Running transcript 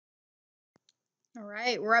All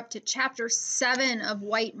right, we're up to chapter 7 of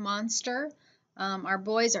White Monster. Our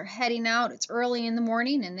boys are heading out. It's early in the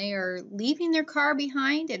morning, and they are leaving their car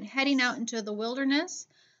behind and heading out into the wilderness.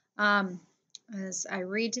 Um, as I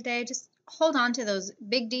read today, just hold on to those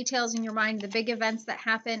big details in your mind, the big events that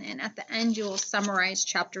happen, and at the end, you will summarize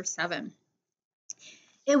chapter 7.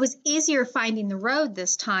 It was easier finding the road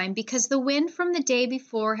this time because the wind from the day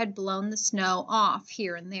before had blown the snow off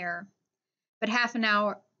here and there. But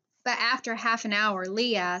after half an hour,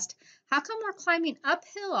 Lee asked, "How come we're climbing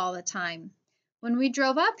uphill all the time? When we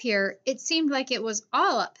drove up here, it seemed like it was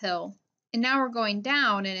all uphill, and now we're going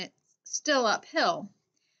down and it's still uphill."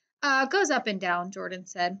 It goes up and down," Jordan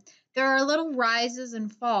said. "There are little rises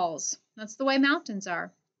and falls. That's the way mountains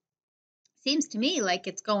are." "Seems to me like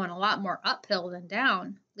it's going a lot more uphill than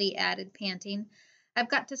down," Lee added, panting. "I've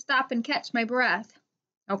got to stop and catch my breath."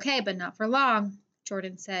 "Okay, but not for long,"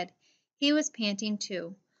 Jordan said. He was panting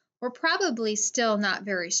too. "We're probably still not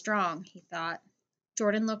very strong," he thought.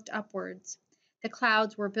 Jordan looked upwards. The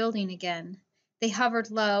clouds were building again. They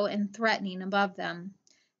hovered low and threatening above them.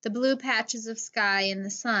 The blue patches of sky and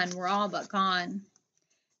the sun were all but gone.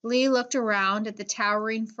 Lee looked around at the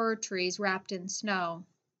towering fir trees wrapped in snow.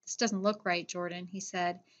 "This doesn't look right, Jordan," he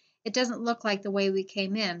said. "It doesn't look like the way we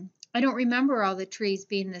came in. I don't remember all the trees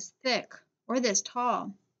being this thick or this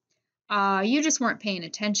tall." You just weren't paying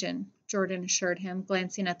attention," Jordan assured him,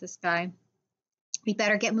 glancing at the sky. "We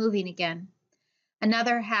better get moving again."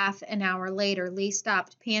 Another half an hour later, Lee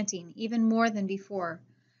stopped, panting even more than before.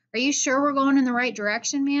 "Are you sure we're going in the right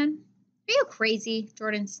direction, man?" "Are you crazy?"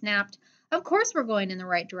 Jordan snapped. "Of course we're going in the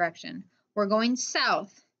right direction. We're going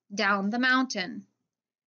south, down the mountain."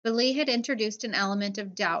 But Lee had introduced an element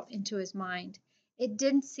of doubt into his mind. It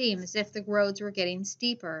didn't seem as if the roads were getting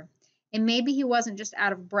steeper. And maybe he wasn't just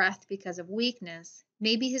out of breath because of weakness.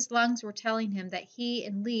 Maybe his lungs were telling him that he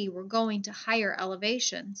and Lee were going to higher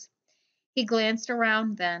elevations. He glanced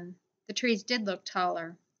around then. The trees did look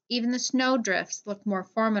taller. Even the snowdrifts looked more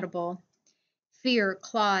formidable. Fear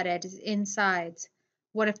clawed at his insides.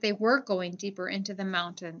 What if they were going deeper into the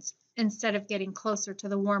mountains instead of getting closer to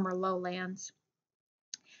the warmer lowlands?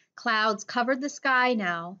 Clouds covered the sky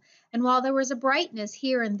now, and while there was a brightness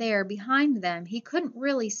here and there behind them, he couldn't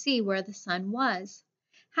really see where the sun was.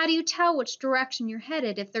 "How do you tell which direction you're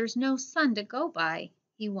headed if there's no sun to go by?"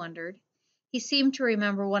 he wondered. He seemed to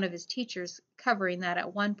remember one of his teachers covering that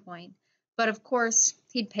at one point, but of course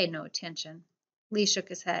he'd paid no attention. Lee shook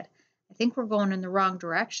his head. "I think we're going in the wrong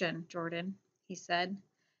direction, Jordan," he said.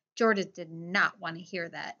 Jordan did not want to hear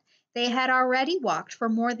that. They had already walked for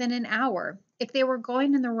more than an hour. If they were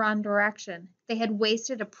going in the wrong direction, they had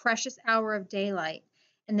wasted a precious hour of daylight,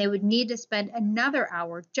 and they would need to spend another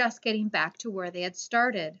hour just getting back to where they had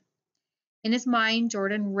started. In his mind,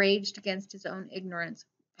 Jordan raged against his own ignorance.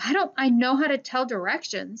 "Why don't I know how to tell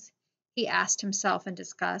directions?" he asked himself in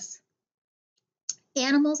disgust.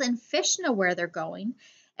 "Animals and fish know where they're going.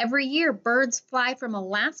 Every year birds fly from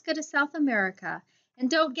Alaska to South America and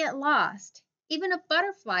don't get lost. Even a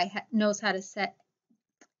butterfly knows how to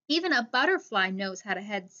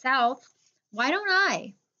head south. Why don't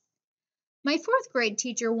I?" "My fourth grade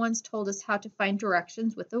teacher once told us how to find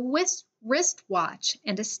directions with a wrist watch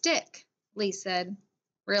and a stick," Lee said.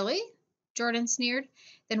 "Really?" Jordan sneered.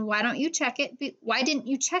 "Then why didn't you check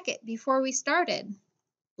it before we started?"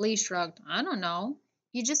 Lee shrugged. "I don't know.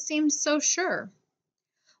 You just seemed so sure."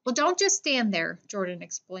 "Well, don't just stand there," Jordan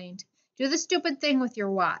explained. "Do the stupid thing with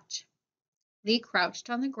your watch." Lee crouched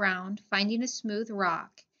on the ground, finding a smooth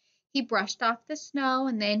rock. He brushed off the snow,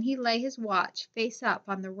 and then he lay his watch face up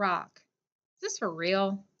on the rock. "Is this for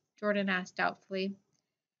real?" Jordan asked doubtfully.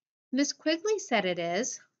 "Miss Quigley said it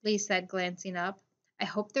is," Lee said, glancing up. "I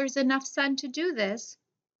hope there's enough sun to do this."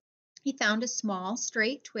 He found a small,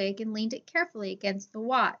 straight twig and leaned it carefully against the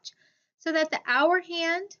watch, so that the hour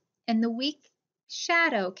hand and the weak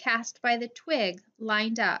shadow cast by the twig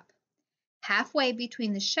lined up. Halfway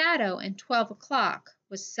between the shadow and 12 o'clock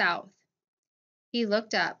was south. He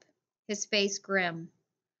looked up, his face grim.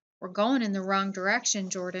 "We're going in the wrong direction,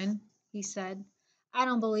 Jordan," he said. "I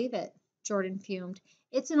don't believe it," Jordan fumed.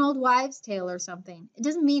 "It's an old wives' tale or something. It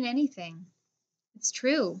doesn't mean anything." "It's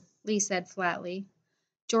true," Lee said flatly.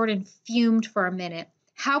 Jordan fumed for a minute.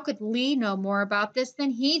 How could Lee know more about this than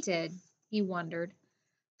he did? He wondered.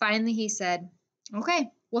 Finally he said,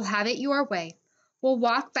 "Okay, we'll have it your way. We'll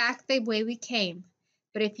walk back the way we came.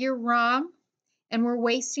 But if you're wrong and we're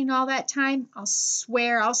wasting all that time, I'll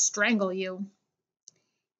swear I'll strangle you."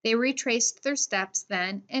 They retraced their steps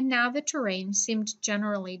then, and now the terrain seemed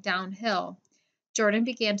generally downhill. Jordan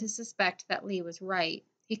began to suspect that Lee was right.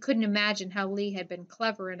 He couldn't imagine how Lee had been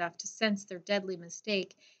clever enough to sense their deadly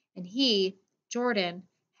mistake, and he, Jordan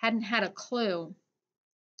hadn't had a clue.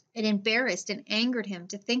 It embarrassed and angered him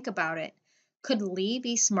to think about it. Could Lee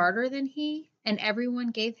be smarter than he, and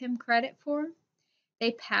everyone gave him credit for?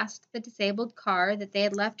 They passed the disabled car that they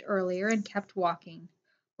had left earlier and kept walking.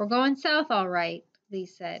 "We're going south all right," Lee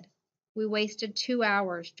said. "We wasted 2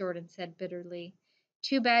 hours," Jordan said bitterly.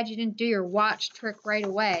 "Too bad you didn't do your watch trick right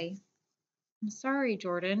away." "I'm sorry,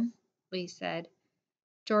 Jordan," Lee said.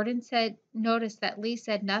 Noticed that Lee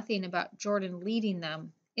said nothing about Jordan leading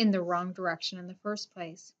them in the wrong direction in the first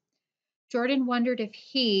place. Jordan wondered if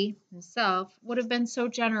he, himself, would have been so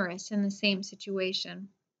generous in the same situation.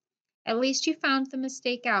 "At least you found the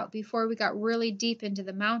mistake out before we got really deep into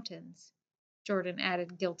the mountains," Jordan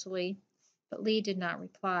added guiltily, but Lee did not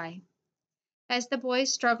reply. As the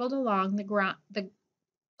boys struggled along, the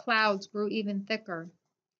clouds grew even thicker.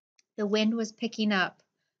 The wind was picking up,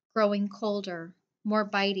 growing colder, more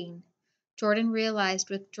biting. Jordan realized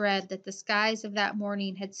with dread that the skies of that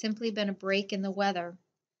morning had simply been a break in the weather.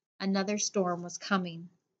 Another storm was coming.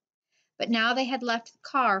 But now they had left the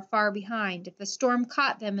car far behind. If a storm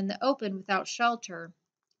caught them in the open without shelter,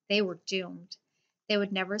 they were doomed. They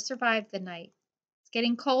would never survive the night. "It's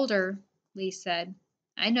getting colder," Lee said.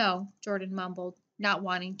 "I know," Jordan mumbled, not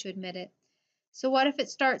wanting to admit it. "So what if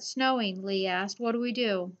it starts snowing?" Lee asked. "What do we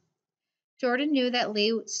do?" Jordan knew that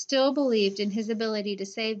Lee still believed in his ability to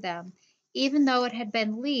save them, even though it had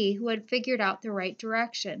been Lee who had figured out the right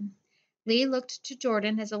direction. Lee looked to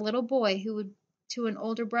Jordan as a little boy who would to an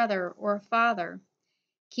older brother or a father.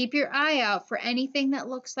 "Keep your eye out for anything that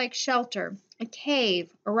looks like shelter, a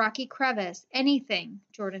cave, a rocky crevice, anything,"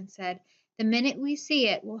 Jordan said. "The minute we see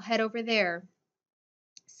it, we'll head over there."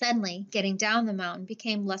 Suddenly, getting down the mountain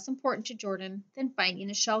became less important to Jordan than finding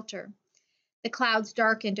a shelter. The clouds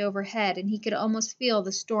darkened overhead, and he could almost feel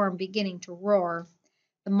the storm beginning to roar.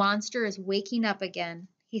 "The monster is waking up again,"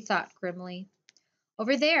 he thought grimly.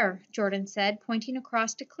 "Over there," Jordan said, pointing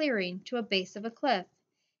across a clearing to a base of a cliff.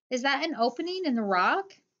 "Is that an opening in the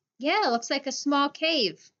rock?" "Yeah, it looks like a small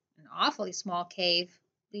cave." "An awfully small cave,"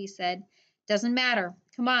 Lee said. "Doesn't matter.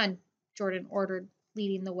 Come on," Jordan ordered,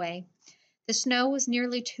 leading the way. The snow was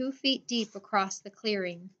nearly 2 feet deep across the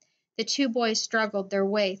clearing. The two boys struggled their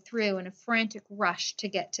way through in a frantic rush to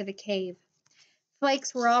get to the cave.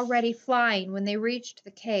 Flakes were already flying when they reached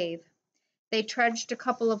the cave. They trudged a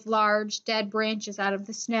couple of large, dead branches out of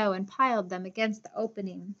the snow and piled them against the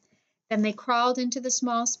opening. Then they crawled into the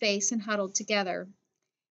small space and huddled together.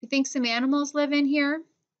 "You think some animals live in here?"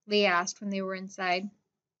 Lee asked when they were inside.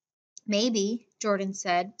 "Maybe," Jordan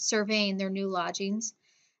said, surveying their new lodgings.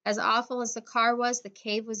 As awful as the car was, the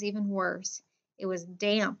cave was even worse. It was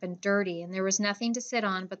damp and dirty, and there was nothing to sit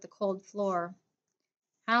on but the cold floor.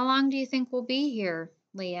 "How long do you think we'll be here?"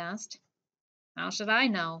 Lee asked. "How should I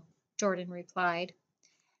know?" Jordan replied.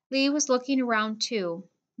 Lee was looking around too.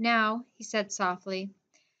 "Now," he said softly,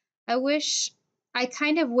 I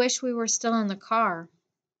kind of wish we were still in the car."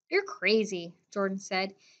 "You're crazy," Jordan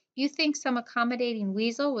said. "You think some accommodating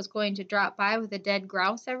weasel was going to drop by with a dead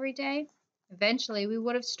grouse every day? Eventually we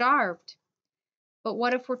would have starved." "But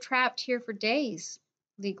what if we're trapped here for days?"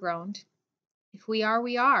 Lee groaned. "If we are,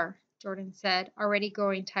 we are," Jordan said, already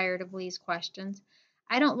growing tired of Lee's questions.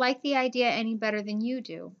 "I don't like the idea any better than you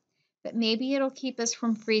do, but maybe it'll keep us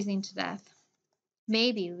from freezing to death."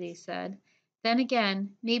 "Maybe," Lee said. "Then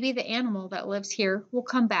again, maybe the animal that lives here will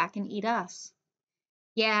come back and eat us."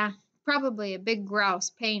 "Yeah, probably a big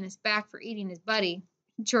grouse paying us back for eating his buddy,"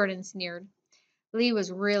 Jordan sneered. Lee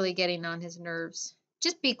was really getting on his nerves.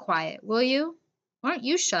 "Just be quiet, will you?" "Why don't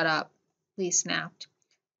you shut up?" Lee snapped.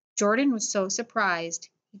 Jordan was so surprised.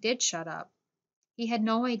 He did shut up. He had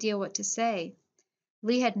no idea what to say.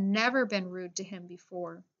 Lee had never been rude to him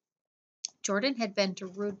before. Jordan had been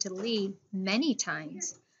rude to Lee many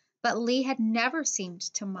times, but Lee had never seemed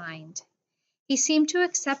to mind. He seemed to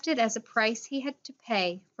accept it as a price he had to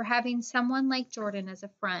pay for having someone like Jordan as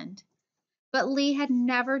a friend. But Lee had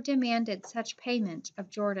never demanded such payment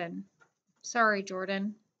of Jordan. "Sorry,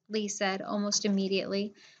 Jordan," Lee said almost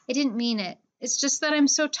immediately. "I didn't mean it. It's just that I'm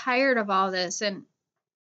so tired of all this and—"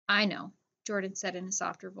 "I know," Jordan said in a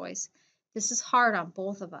softer voice. "This is hard on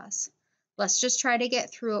both of us. Let's just try to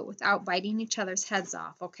get through it without biting each other's heads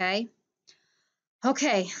off, okay?"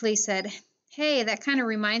 "Okay," Lee said. "Hey, that kind of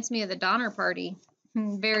reminds me of the Donner Party."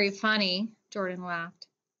 "Very funny," Jordan laughed.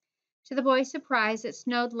 To the boys' surprise, it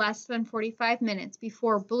snowed less than 45 minutes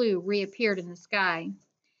before blue reappeared in the sky.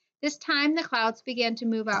 This time the clouds began to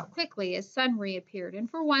move out quickly as sun reappeared, and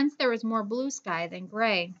for once there was more blue sky than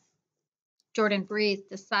gray. Jordan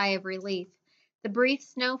breathed a sigh of relief. The brief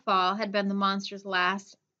snowfall had been the monster's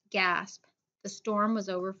last gasp. The storm was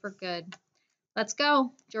over for good. "Let's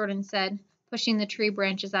go," Jordan said, pushing the tree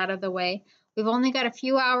branches out of the way. "We've only got a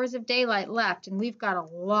few hours of daylight left, and we've got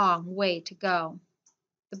a long way to go."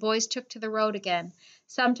 The boys took to the road again.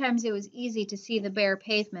 Sometimes it was easy to see the bare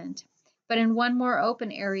pavement, but in one more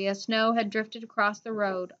open area snow had drifted across the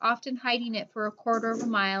road, often hiding it for a quarter of a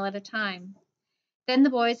mile at a time. Then the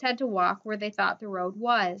boys had to walk where they thought the road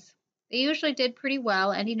was. They usually did pretty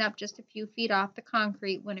well, ending up just a few feet off the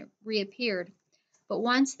concrete when it reappeared, but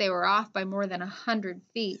once they were off by more than 100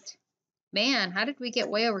 feet. "Man, how did we get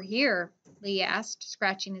way over here?" Lee asked,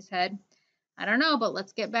 scratching his head. "I don't know, but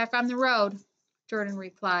let's get back on the road," Jordan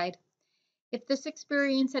replied. If this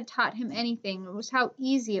experience had taught him anything, it was how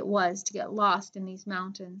easy it was to get lost in these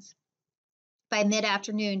mountains. By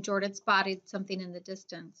mid-afternoon, Jordan spotted something in the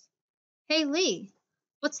distance. "Hey, Lee,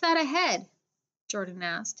 what's that ahead?" Jordan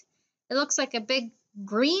asked. "It looks like a big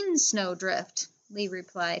green snowdrift," Lee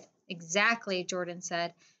replied. "Exactly," Jordan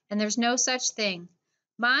said, "and there's no such thing.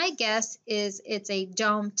 My guess is it's a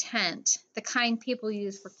dome tent, the kind people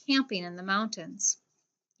use for camping in the mountains."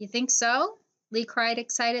 "You think so?" Lee cried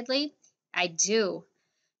excitedly. "I do."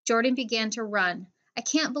 Jordan began to run. "I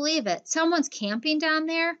can't believe it. Someone's camping down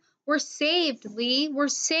there. We're saved, Lee. We're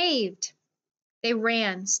saved." They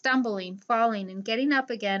ran, stumbling, falling, and getting up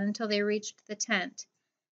again until they reached the tent.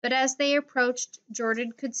 But as they approached,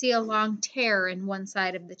 Jordan could see a long tear in one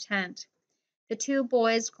side of the tent. The two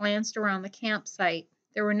boys glanced around the campsite.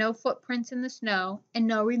 There were no footprints in the snow and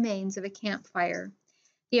no remains of a campfire.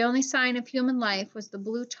 The only sign of human life was the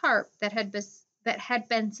blue tarp that had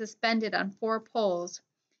been suspended on 4 poles,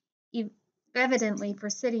 evidently for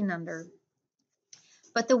sitting under.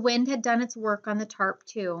 But the wind had done its work on the tarp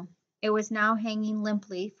too. It was now hanging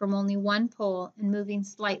limply from only one pole and moving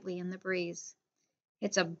slightly in the breeze.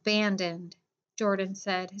 "It's abandoned," Jordan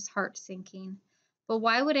said, his heart sinking. "But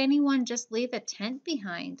why would anyone just leave a tent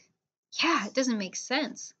behind?" "Yeah, it doesn't make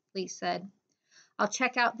sense," Lee said. "I'll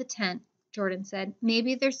check out the tent," Jordan said.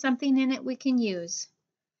 "Maybe there's something in it we can use."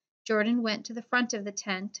 Jordan went to the front of the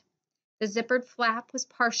tent. The zippered flap was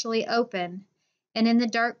partially open, and in the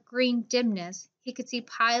dark green dimness he could see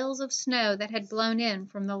piles of snow that had blown in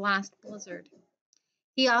from the last blizzard.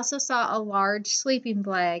 He also saw a large sleeping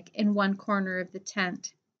bag in one corner of the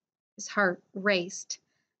tent. His heart raced.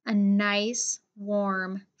 A nice,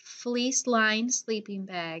 warm, fleece-lined sleeping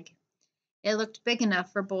bag. It looked big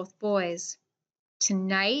enough for both boys.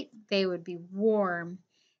 Tonight they would be warm,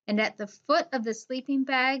 and at the foot of the sleeping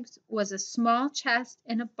bags was a small chest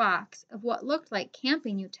and a box of what looked like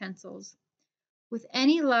camping utensils. With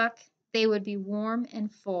any luck, they would be warm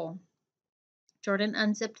and full. Jordan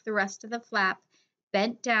unzipped the rest of the flap,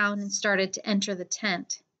 bent down, and started to enter the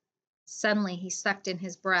tent. Suddenly he sucked in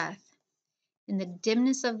his breath. In the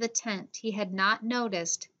dimness of the tent, he had not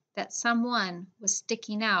noticed that someone was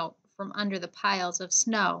sticking out from under the piles of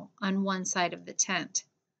snow on one side of the tent.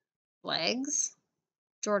 Legs?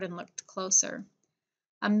 Jordan looked closer.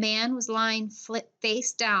 A man was lying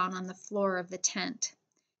face down on the floor of the tent.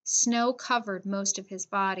 Snow covered most of his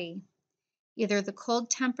body. Either the cold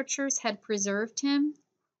temperatures had preserved him,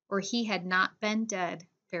 or he had not been dead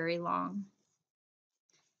very long.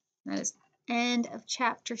 That is the end of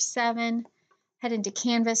chapter 7. Head into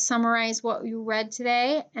Canvas, summarize what you read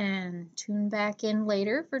today, and tune back in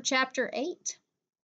later for chapter 8.